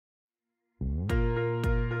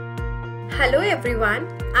Hello everyone,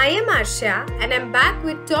 I am Arsha and I'm back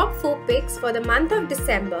with top 4 picks for the month of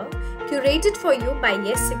December, curated for you by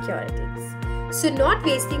Securities. So not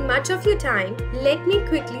wasting much of your time, let me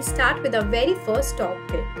quickly start with our very first top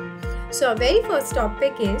pick. So our very first top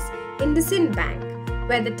pick is IndusInd Bank,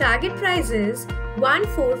 where the target price is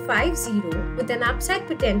 1450 with an upside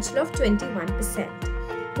potential of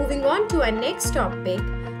 21%. Moving on to our next top pick,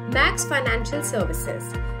 Max Financial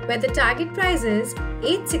Services, where the target price is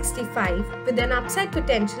 865 with an upside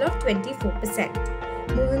potential of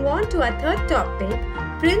 24%. Moving on to our third top pick,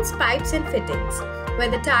 Prince Pipes and Fittings, where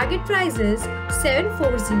the target price is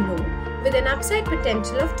 740 with an upside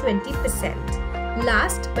potential of 20%.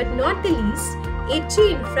 Last but not the least,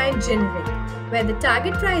 HG Infra Engineering, where the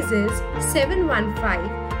target price is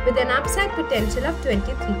 715 with an upside potential of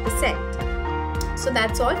 23%. So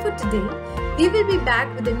that's all for today. We will be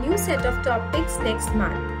back with a new set of top picks next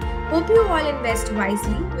month. Hope you all invest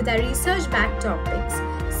wisely with our research-backed topics.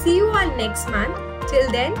 See you all next month. Till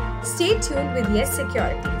then, stay tuned with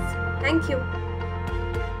Securities. Thank you.